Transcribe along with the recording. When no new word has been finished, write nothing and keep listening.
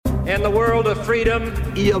in the world of freedom.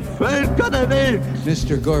 Ihr Völker der Welt.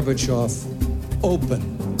 Mr. Gorbachev,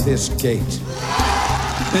 open this gate.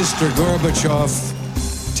 Mr. Gorbachev,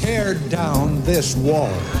 tear down this wall.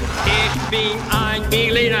 Ich bin ein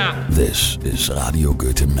Berliner. This is Radio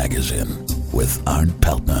Goethe Magazine with Arndt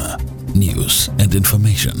Peltner. News and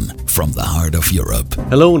information from the heart of Europe.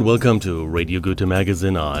 Hello and welcome to Radio Goethe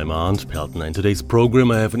Magazine. I'm Arndt Peltner. In today's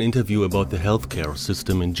program I have an interview about the healthcare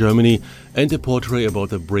system in Germany and a portrait about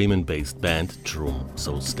the Bremen-based band Trum.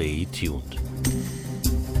 So stay tuned.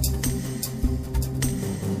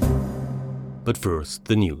 But first,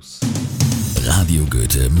 the news. Radio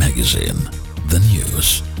Goethe Magazine. The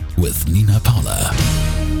news with Nina Paula.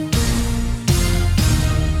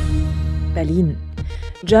 Berlin.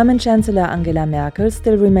 German Chancellor Angela Merkel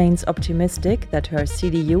still remains optimistic that her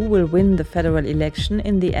CDU will win the federal election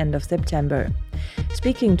in the end of September.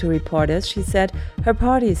 Speaking to reporters, she said her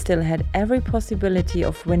party still had every possibility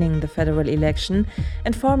of winning the federal election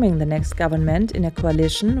and forming the next government in a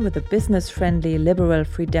coalition with the business-friendly Liberal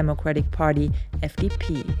Free Democratic Party,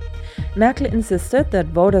 FDP. Merkel insisted that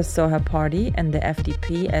voters saw her party and the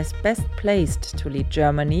FDP as best placed to lead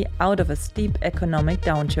Germany out of a steep economic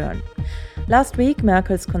downturn. Last week,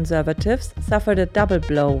 Merkel's Conservatives suffered a double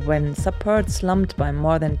blow when support slumped by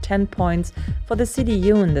more than 10 points for the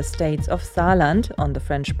CDU in the states of Saarland on the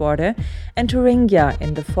French border and Thuringia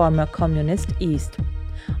in the former communist East,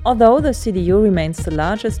 although the CDU remains the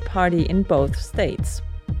largest party in both states.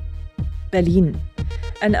 Berlin.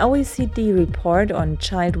 An OECD report on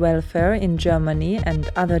child welfare in Germany and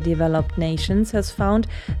other developed nations has found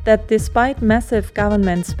that despite massive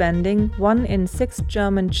government spending, 1 in 6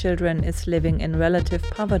 German children is living in relative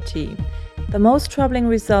poverty. The most troubling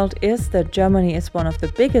result is that Germany is one of the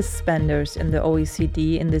biggest spenders in the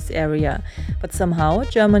OECD in this area, but somehow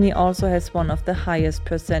Germany also has one of the highest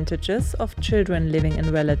percentages of children living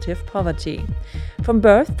in relative poverty. From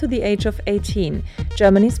birth to the age of 18,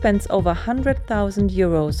 Germany spends over 100,000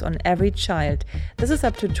 euros on every child. This is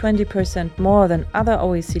up to 20% more than other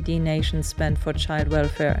OECD nations spend for child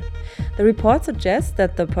welfare. The report suggests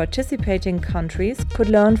that the participating countries could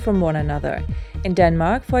learn from one another. In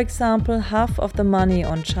Denmark, for example, half of the money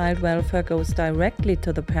on child welfare goes directly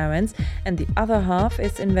to the parents and the other half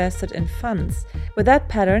is invested in funds. With that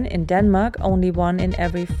pattern, in Denmark, only 1 in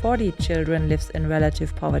every 40 children lives in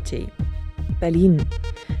relative poverty. Berlin.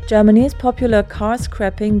 Germany's popular car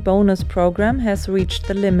scrapping bonus program has reached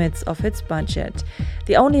the limits of its budget.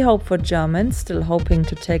 The only hope for Germans still hoping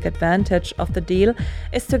to take advantage of the deal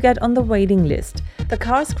is to get on the waiting list. The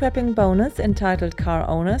car scrapping bonus entitled car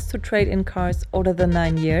owners to trade in cars older than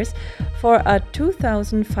 9 years for a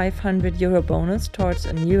 €2,500 bonus towards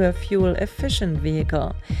a newer fuel-efficient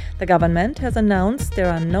vehicle. The government has announced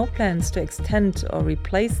there are no plans to extend or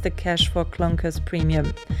replace the cash for clunkers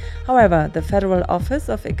premium. However, the Federal Office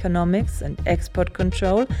of Economics and Export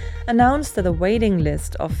Control announced that a waiting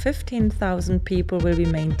list of 15,000 people will be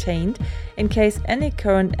maintained in case any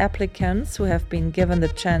current applicants who have been given the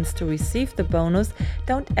chance to receive the bonus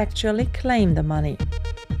don't actually claim the money.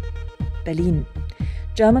 Berlin.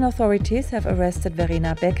 German authorities have arrested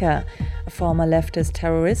Verena Becker, a former leftist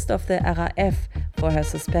terrorist of the RAF, for her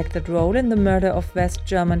suspected role in the murder of West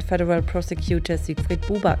German federal prosecutor Siegfried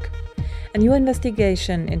Buback. A new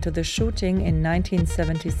investigation into the shooting in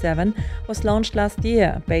 1977 was launched last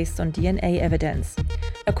year based on DNA evidence.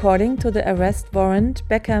 According to the arrest warrant,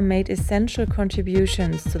 Becker made essential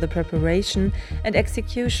contributions to the preparation and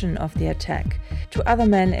execution of the attack. 2 other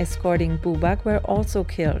men escorting Buback were also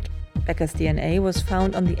killed. Becker's DNA was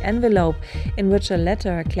found on the envelope in which a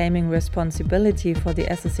letter claiming responsibility for the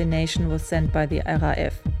assassination was sent by the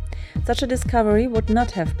RAF. Such a discovery would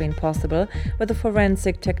not have been possible with the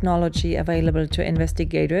forensic technology available to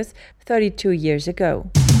investigators 32 years ago.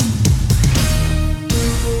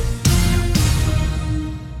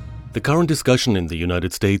 The current discussion in the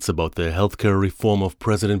United States about the healthcare reform of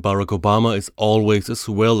President Barack Obama is always as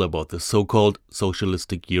well about the so-called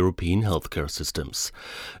socialistic European healthcare systems.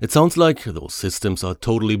 It sounds like those systems are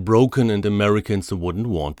totally broken and Americans wouldn't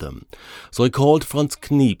want them. So I called Franz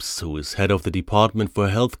Knieps, who is head of the Department for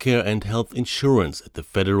Healthcare and Health Insurance at the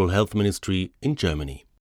Federal Health Ministry in Germany.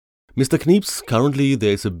 Mr. Knieps, currently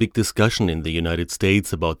there is a big discussion in the United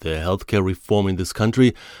States about the healthcare reform in this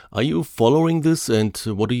country. Are you following this, and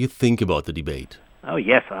what do you think about the debate? Oh,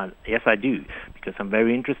 yes, I do, because I'm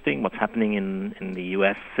very interested in what's happening in the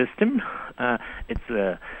U.S. system. It's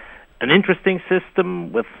an interesting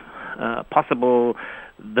system with possible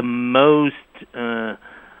the most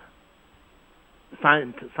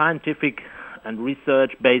scientific and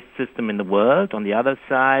research-based system in the world. On the other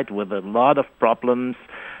side, with a lot of problems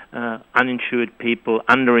uninsured people,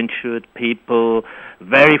 underinsured people,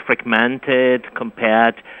 very fragmented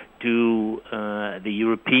compared to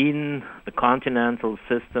the continental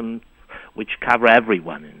system, which cover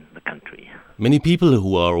everyone in the country. Many people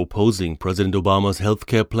who are opposing President Obama's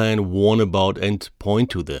healthcare plan warn about and point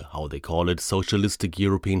to the, how they call it, socialistic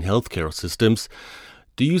European healthcare systems.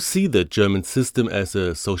 Do you see the German system as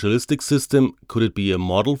a socialistic system? Could it be a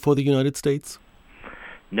model for the United States?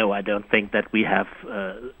 No, I don't think that we have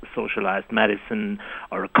socialized medicine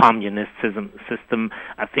or a communist system.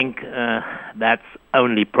 I think that's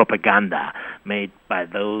only propaganda made by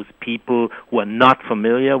those people who are not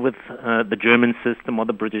familiar with the German system or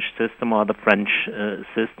the British system or the French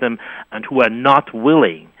system, and who are not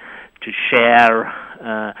willing to share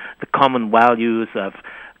the common values of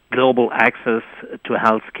global access to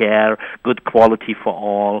health care, good quality for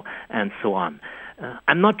all, and so on.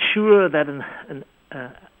 I'm not sure that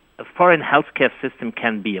a foreign healthcare system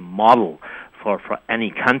can be a model for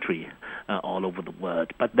any country all over the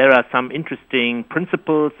world. But there are some interesting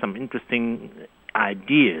principles, some interesting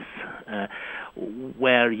ideas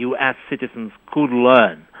where U.S. citizens could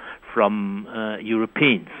learn from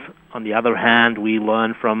Europeans. On the other hand, we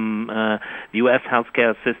learn from the U.S.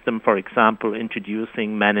 healthcare system, for example,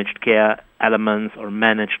 introducing managed care elements or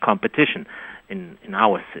managed competition in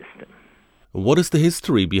our system. What is the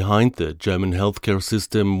history behind the German healthcare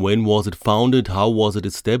system? When was it founded? How was it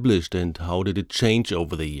established? And how did it change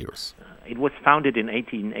over the years? It was founded in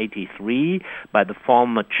 1883 by the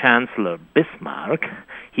former Chancellor Bismarck.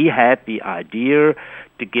 He had the idea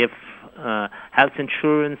to give health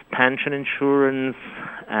insurance, pension insurance,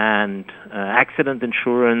 and accident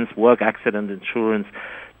insurance, work accident insurance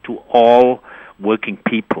to all working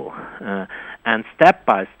people. And step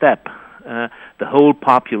by step, the whole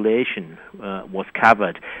population was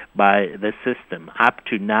covered by the system, up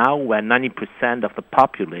to now where 90% of the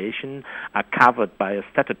population are covered by a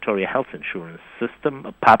statutory health insurance system,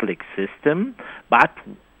 a public system, but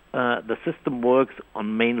the system works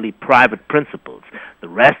on mainly private principles. The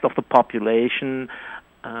rest of the population,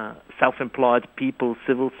 self-employed people,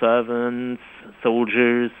 civil servants,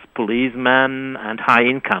 soldiers, policemen, and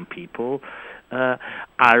high-income people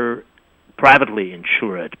are privately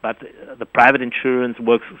insured, but the private insurance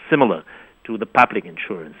works similar to the public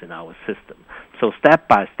insurance in our system. So step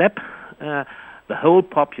by step, the whole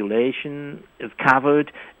population is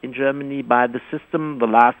covered in Germany by the system. The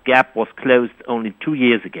last gap was closed only 2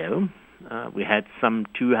 years ago. We had some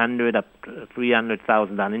 200 up to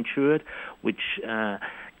 300,000 uninsured, which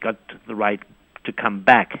got the right to come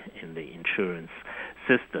back in the insurance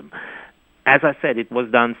system. As I said, it was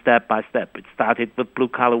done step by step. It started with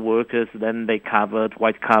blue-collar workers, then they covered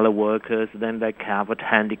white-collar workers, then they covered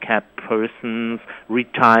handicapped persons,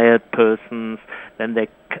 retired persons, then they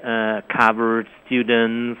covered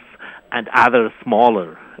students and other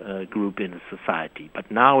smaller group in the society. But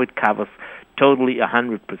now it covers totally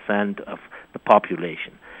 100% of the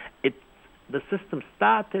population. The system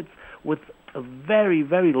started with a very,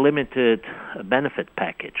 very limited benefit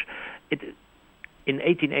package. In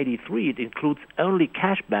 1883, it includes only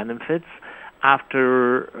cash benefits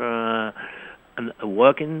after a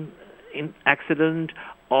working accident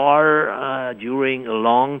or during a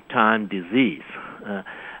long-time disease.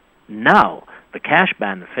 Now, the cash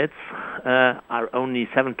benefits are only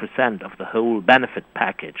 7% of the whole benefit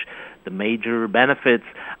package. The major benefits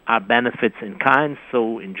are benefits in kind.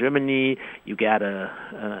 So in Germany, you get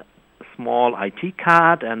a small IT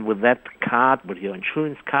card, and with that card, with your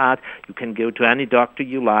insurance card, you can go to any doctor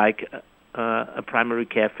you like, a primary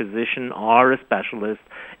care physician or a specialist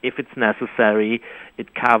if it's necessary.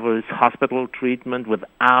 It covers hospital treatment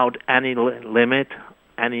without any limit,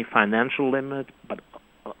 any financial limit, but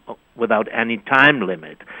without any time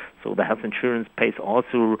limit. So the health insurance pays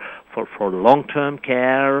also for long-term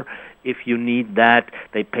care. If you need that,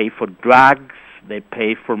 they pay for drugs, they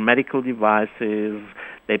pay for medical devices,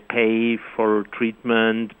 they pay for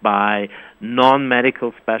treatment by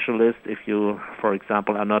non-medical specialists if you, for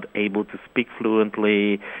example, are not able to speak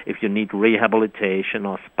fluently, if you need rehabilitation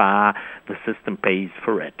or spa, the system pays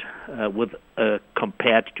for it. With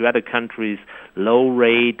compared to other countries, low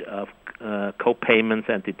rate of co-payments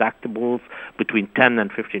and deductibles, between 10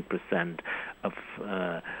 and 15% of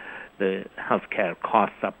the healthcare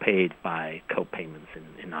costs are paid by co-payments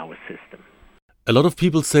in our system. A lot of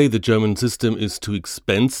people say the German system is too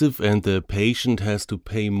expensive and the patient has to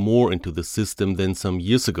pay more into the system than some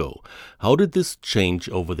years ago. How did this change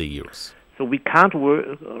over the years? So we can't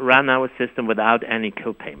run our system without any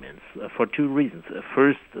co-payments for two reasons. The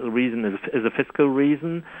first reason is a fiscal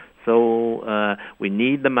reason. So we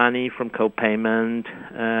need the money from co-payment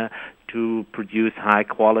to produce high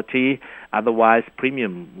quality. Otherwise,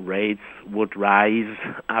 premium rates would rise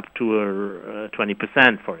up to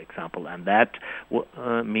 20%, for example, and that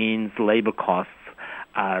means labor costs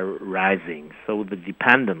are rising. So the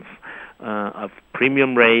dependence of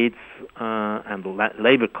premium rates and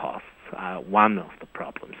labor costs are one of the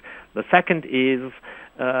problems. The second is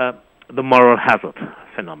the moral hazard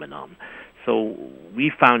phenomenon. So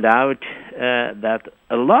we found out that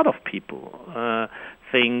a lot of people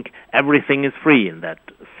think everything is free in that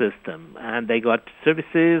system, and they got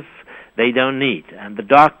services they don't need, and the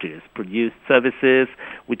doctors produced services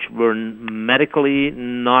which were medically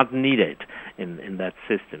not needed in that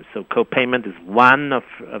system. So co-payment is one of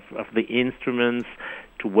the instruments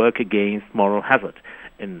to work against moral hazard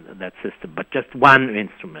in that system, but just one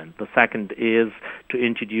instrument. The second is to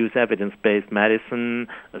introduce evidence-based medicine,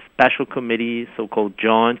 a special committee, so-called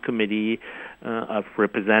joint committee of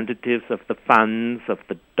representatives of the funds, of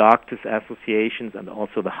the doctors' associations, and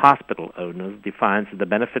also the hospital owners, defines the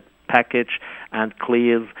benefit package and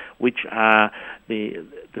clears which are the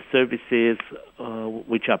services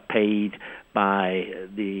which are paid by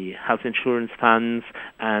the health insurance funds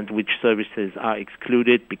and which services are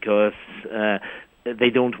excluded because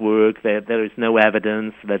they don't work, there is no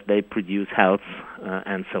evidence that they produce health,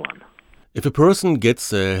 and so on. If a person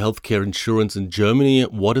gets healthcare insurance in Germany,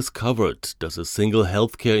 what is covered? Does a single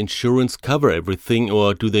healthcare insurance cover everything,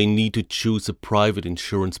 or do they need to choose a private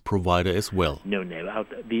insurance provider as well? No.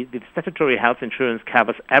 The statutory health insurance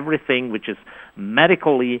covers everything which is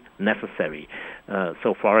medically necessary.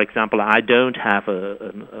 So, for example, I don't have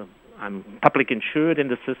I'm public insured in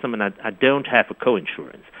the system, and I don't have a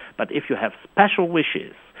co-insurance. But if you have special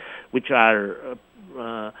wishes, which are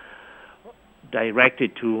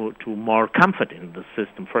directed to more comfort in the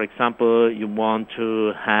system. For example, you want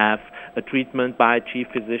to have a treatment by a chief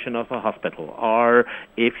physician of a hospital, or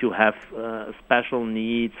if you have special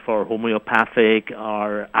needs for homeopathic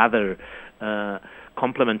or other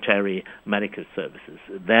complementary medical services,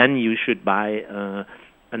 then you should buy a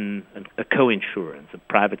co-insurance, a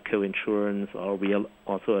private co-insurance, or we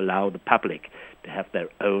also allow the public to have their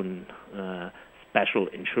own special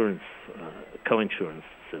insurance, co-insurance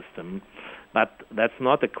system. But that's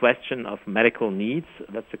not a question of medical needs,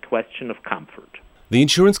 that's a question of comfort. The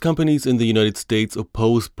insurance companies in the United States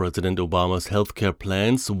oppose President Obama's healthcare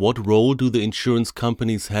plans. What role do the insurance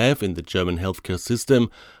companies have in the German healthcare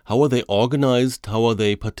system? How are they organized? How are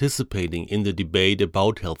they participating in the debate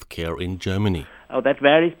about healthcare in Germany? Oh, that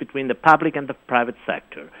varies between the public and the private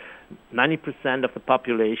sector. 90% of the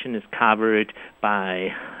population is covered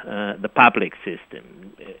by the public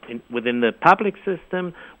system. Within the public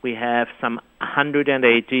system, we have some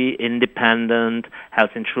 180 independent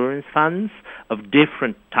health insurance funds of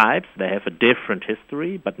different types. They have a different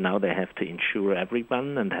history, but now they have to insure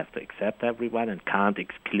everyone and have to accept everyone and can't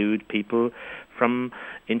exclude people from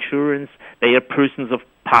insurance. They are persons of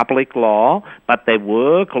public law, but they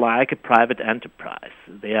work like a private enterprise.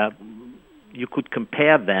 You could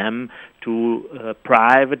compare them to a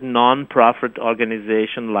private non-profit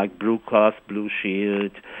organization like Blue Cross Blue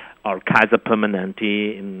Shield or Kaiser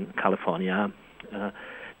Permanente in California.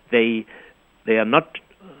 They are not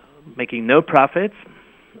making no profits,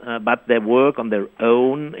 but they work on their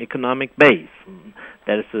own economic base.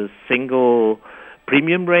 There is a single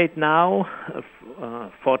premium rate now of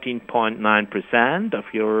 14.9% of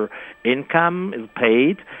your income is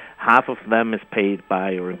paid. Half of them is paid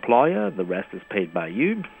by your employer, the rest is paid by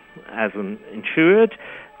you as an insured.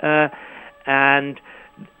 And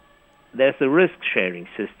there's a risk-sharing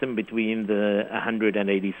system between the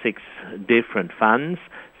 186 different funds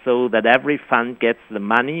so that every fund gets the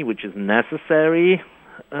money which is necessary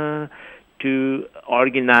to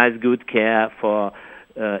organize good care for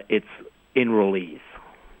its enrollees.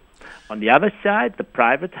 On the other side, the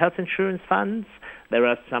private health insurance funds, there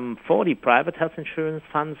are some 40 private health insurance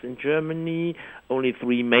funds in Germany, only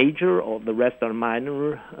 3 major, or the rest are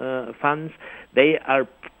minor funds. They are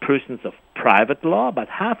persons of private law, but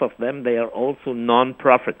half of them, they are also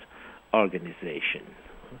non-profit organizations.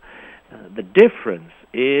 The difference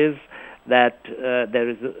is that there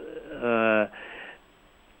is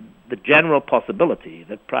the general possibility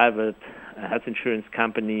that private health insurance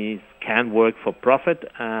companies can work for profit,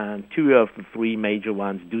 and 2 of the 3 major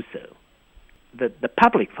ones do so. the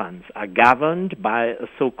public funds are governed by a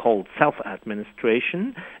so-called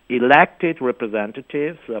self-administration. Elected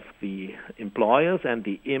representatives of the employers and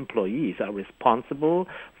the employees are responsible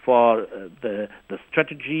for the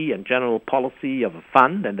strategy and general policy of a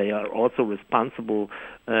fund, and they are also responsible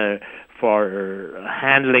for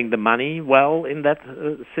handling the money well in that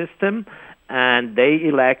system, and they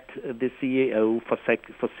elect the CEO for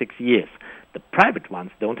 6 years. The private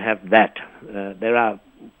ones don't have that. There are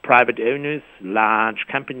private owners, large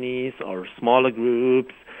companies or smaller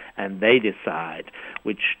groups, and they decide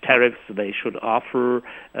which tariffs they should offer,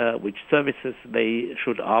 which services they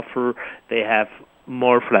should offer. They have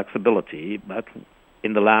more flexibility, but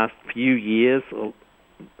in the last few years,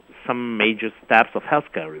 some major steps of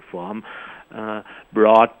healthcare reform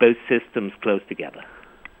brought both systems close together.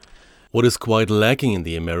 What is quite lacking in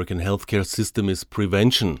the American healthcare system is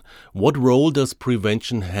prevention. What role does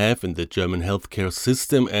prevention have in the German healthcare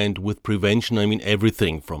system? And with prevention, I mean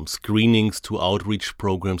everything from screenings to outreach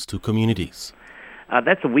programs to communities.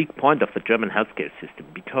 That's a weak point of the German healthcare system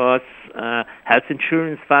because health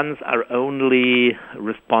insurance funds are only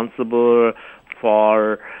responsible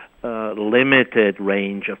for limited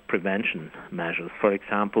range of prevention measures. For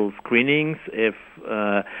example, screenings. If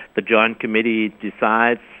the Joint Committee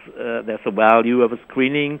decides there's a value of a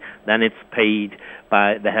screening, then it's paid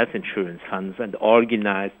by the health insurance funds and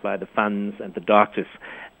organized by the funds and the Doctors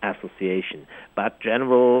Association. But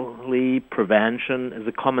generally, prevention is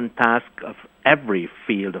a common task of every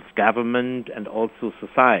field of government and also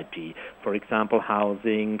society. For example,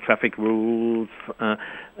 housing, traffic rules,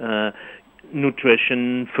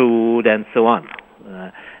 nutrition, food, and so on.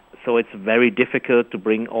 So it's very difficult to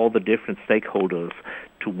bring all the different stakeholders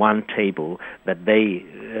to one table, that they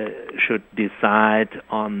should decide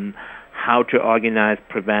on how to organize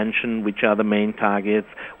prevention, which are the main targets,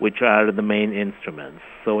 which are the main instruments.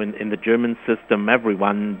 So in the German system,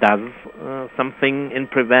 everyone does something in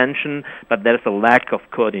prevention, but there's a lack of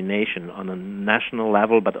coordination on a national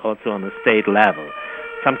level, but also on a state level.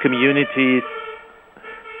 Some communities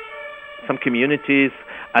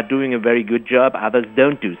are doing a very good job, others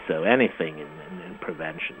don't do so, anything in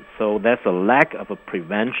prevention. So there's a lack of a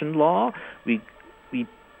prevention law. We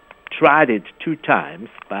tried it 2 times,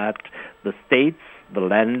 but the states, the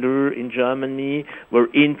Länder in Germany, were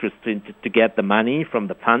interested to get the money from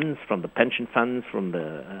the funds, from the pension funds, from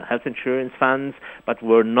the health insurance funds, but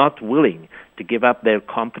were not willing to give up their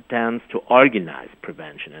competence to organize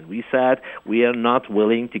prevention. And we said we are not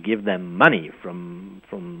willing to give them money from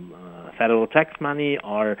federal tax money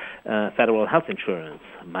or federal health insurance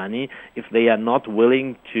money if they are not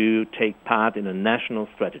willing to take part in a national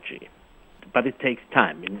strategy. But it takes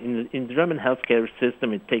time. In the German healthcare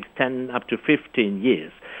system, it takes 10 up to 15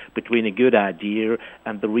 years between a good idea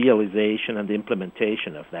and the realization and the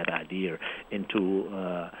implementation of that idea into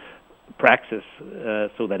praxis,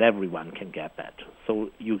 so that everyone can get that. So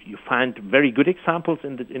you find very good examples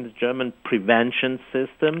in the German prevention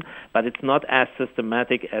system, but it's not as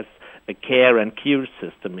systematic as a care and cure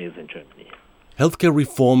system is in Germany. Healthcare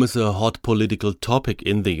reform is a hot political topic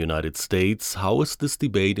in the United States. How is this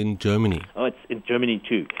debate in Germany? Oh, it's in Germany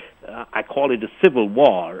too. I call it a civil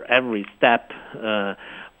war. Every step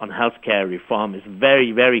on healthcare reform is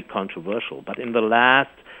very, very controversial. But in the last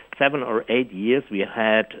 7 or 8 years, we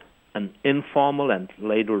had an informal and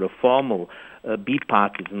later a formal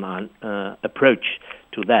bipartisan approach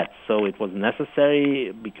to that. So it was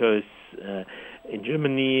necessary because in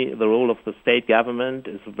Germany, the role of the state government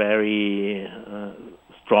is very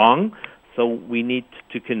strong, so we need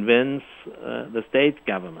to convince the state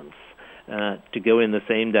governments to go in the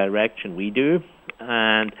same direction we do,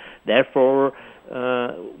 and therefore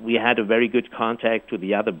we had a very good contact to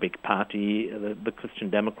the other big party, the Christian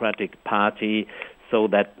Democratic Party, so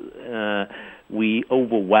that we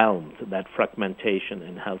overwhelmed that fragmentation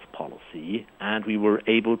in health policy, and we were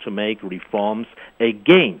able to make reforms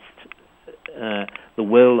against the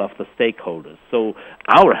will of the stakeholders. So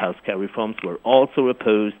our healthcare reforms were also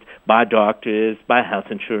opposed by doctors, by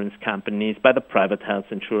health insurance companies, by the private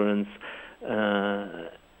health insurance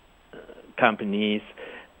companies,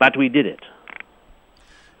 but we did it.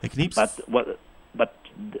 But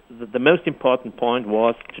the most important point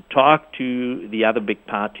was to talk to the other big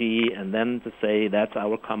party and then to say that's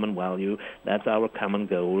our common value, that's our common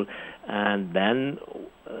goal, and then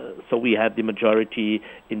so we had the majority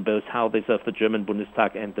in both houses of the German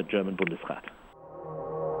Bundestag and the German Bundesrat.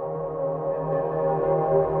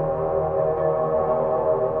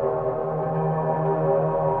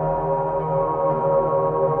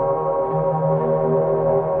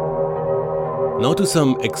 Now Now to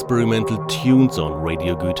some experimental tunes on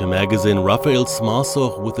Radio Goethe magazine. Raphael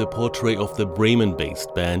Smarsoch with a portrait of the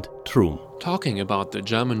Bremen-based band Troom. Talking about the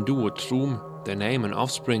German duo Troom, their name and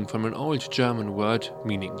offspring from an old German word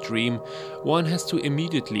meaning dream, one has to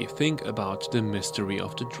immediately think about the mystery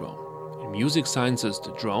of the drone. In music sciences,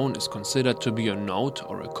 the drone is considered to be a note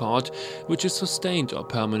or a chord which is sustained or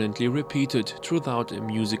permanently repeated throughout a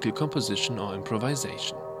musical composition or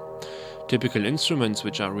improvisation. Typical instruments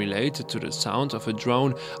which are related to the sound of a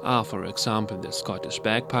drone are, for example, the Scottish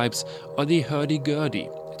bagpipes or the hurdy-gurdy.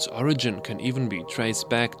 Its origin can even be traced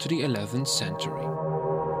back to the 11th century.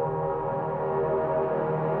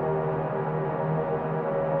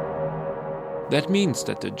 That means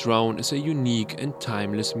that the drone is a unique and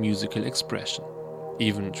timeless musical expression.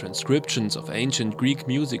 Even transcriptions of ancient Greek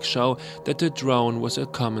music show that the drone was a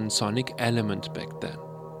common sonic element back then.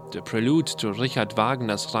 The prelude to Richard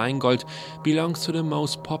Wagner's Rheingold belongs to the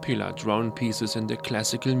most popular drone pieces in the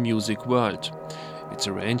classical music world. Its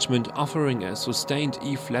arrangement offering a sustained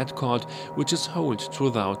E-flat chord which is held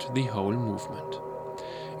throughout the whole movement.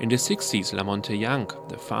 In the 60s, Lamonte Young,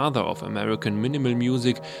 the father of American minimal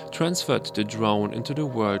music, transferred the drone into the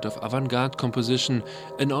world of avant-garde composition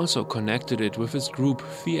and also connected it with his group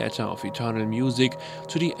Theater of Eternal Music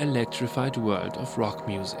to the electrified world of rock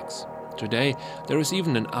musics. Today, there is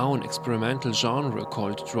even an own experimental genre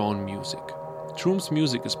called drone music. Troom's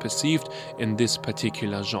music is perceived in this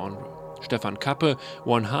particular genre. Stefan Kappe,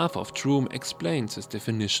 one half of Troom, explains his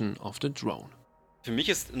definition of the drone. The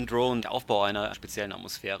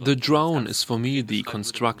drone is for me the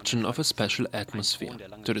construction of a special atmosphere.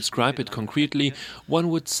 To describe it concretely, one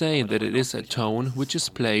would say that it is a tone which is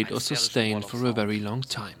played or sustained for a very long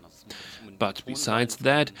time. But besides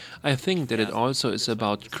that, I think that it also is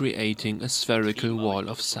about creating a spherical wall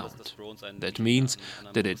of sound. That means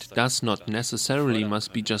that it does not necessarily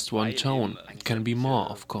must be just one tone, it can be more,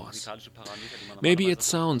 of course. Maybe it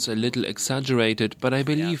sounds a little exaggerated, but I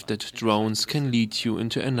believe that drones can lead you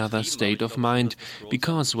into another state of mind,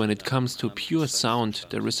 because when it comes to pure sound,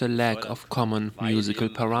 there is a lack of common musical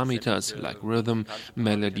parameters like rhythm,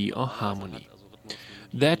 melody or harmony.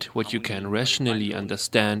 That what you can rationally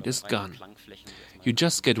understand is gone. You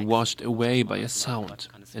just get washed away by a sound.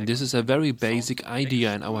 And this is a very basic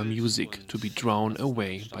idea in our music, to be drawn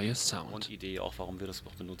away by a sound.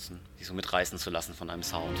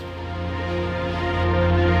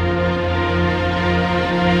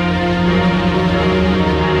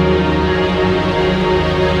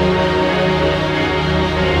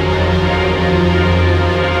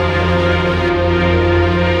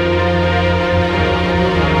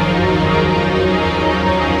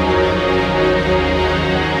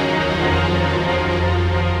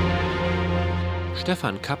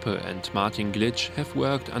 Stefan Kappe and Martin Glitsch have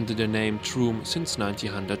worked under the name Troom since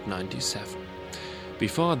 1997.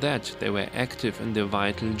 Before that, they were active in the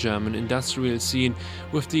vital German industrial scene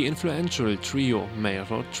with the influential trio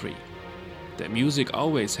Mayrod Tree. Their music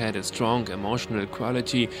always had a strong emotional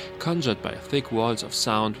quality, conjured by thick walls of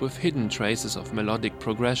sound with hidden traces of melodic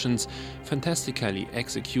progressions, fantastically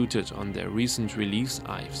executed on their recent release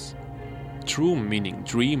Ives. Troom, meaning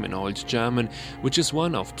dream in Old German, which is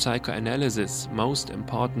one of psychoanalysis' most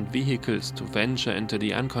important vehicles to venture into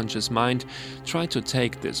the unconscious mind, try to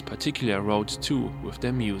take this particular road too with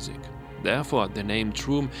their music. Therefore, the name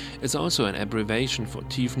Troom is also an abbreviation for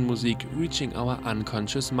Tiefenmusik, reaching our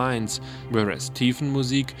unconscious minds, whereas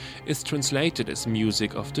Tiefenmusik is translated as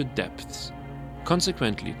music of the depths.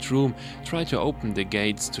 Consequently, Troom tried to open the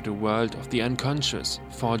gates to the world of the unconscious,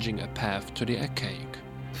 forging a path to the archaic.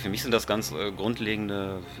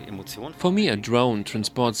 For me, a drone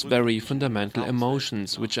transports very fundamental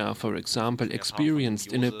emotions, which are, for example,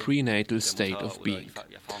 experienced in a prenatal state of being.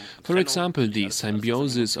 For example, the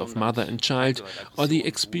symbiosis of mother and child, or the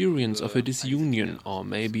experience of a disunion, or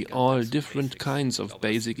maybe all different kinds of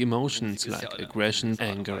basic emotions like aggression,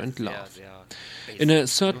 anger and love. In a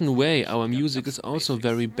certain way, our music is also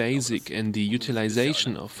very basic, and the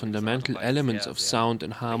utilization of fundamental elements of sound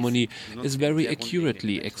and harmony is very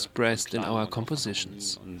accurately expressed in our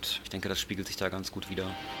compositions.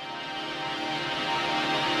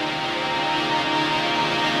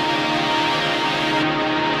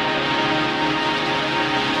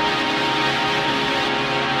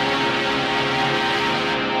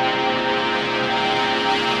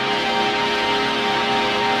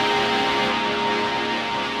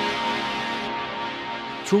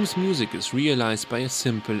 Troom's music is realized by a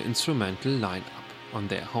simple instrumental lineup. On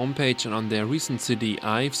their homepage and on their recent CD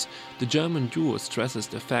Ives, the German duo stresses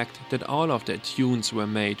the fact that all of their tunes were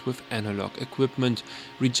made with analog equipment,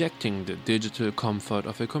 rejecting the digital comfort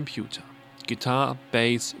of a computer. Guitar,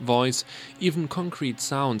 bass, voice, even concrete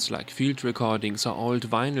sounds like field recordings or old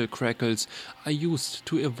vinyl crackles are used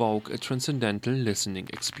to evoke a transcendental listening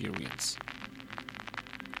experience.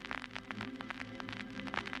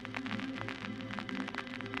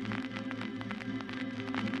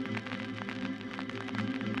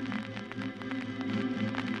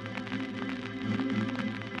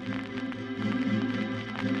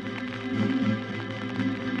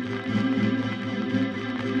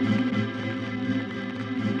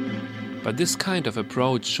 But this kind of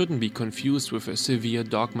approach shouldn't be confused with a severe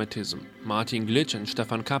dogmatism. Martin Glitch and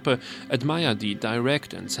Stefan Kappe admire the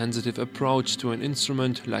direct and sensitive approach to an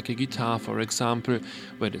instrument like a guitar, for example,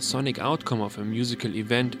 where the sonic outcome of a musical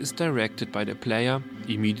event is directed by the player,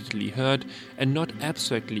 immediately heard, and not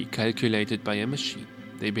abstractly calculated by a machine.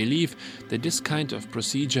 They believe that this kind of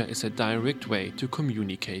procedure is a direct way to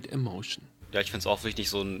communicate emotion. It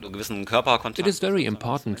is very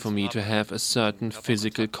important for me to have a certain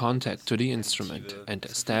physical contact to the instrument and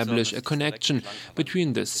establish a connection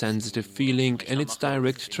between the sensitive feeling and its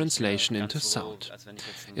direct translation into sound.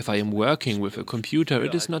 If I am working with a computer,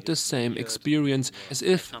 it is not the same experience as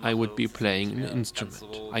if I would be playing an instrument.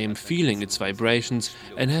 I am feeling its vibrations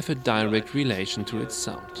and have a direct relation to its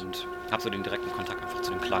sound. Habe so den direkten Kontakt einfach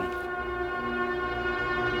zu dem Klang.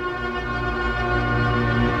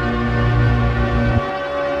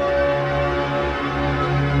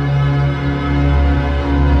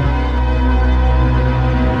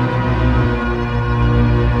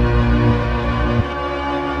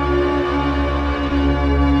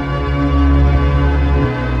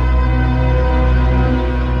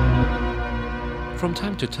 From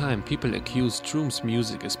time to time, people accuse Troom's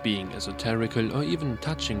music as being esoterical or even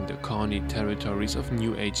touching the corny territories of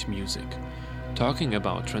New Age music. Talking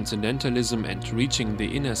about transcendentalism and reaching the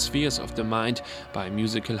inner spheres of the mind by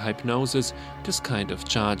musical hypnosis, this kind of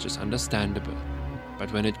charge is understandable.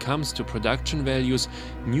 But when it comes to production values,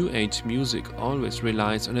 New Age music always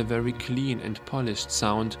relies on a very clean and polished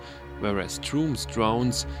sound, whereas Troom's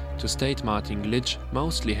drones, to state Martin Glitch,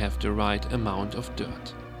 mostly have the right amount of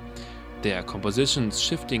dirt. Their compositions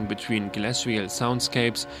shifting between glacial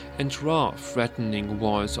soundscapes and raw, threatening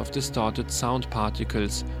walls of distorted sound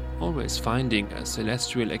particles, always finding a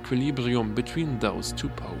celestial equilibrium between those two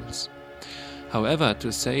poles. However,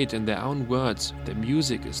 to say it in their own words, the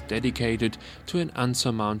music is dedicated to an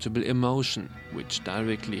unsurmountable emotion, which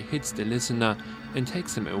directly hits the listener and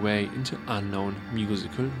takes them away into unknown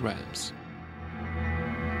musical realms.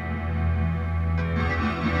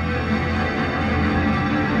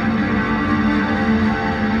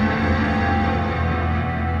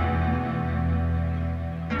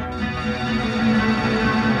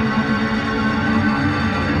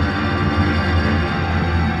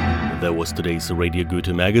 That was today's Radio Goethe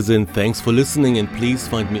magazine. Thanks for listening, and please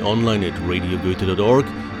find me online at radiogoethe.org,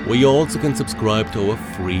 where you also can subscribe to our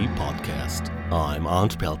free podcast. I'm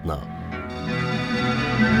Arndt Peltner.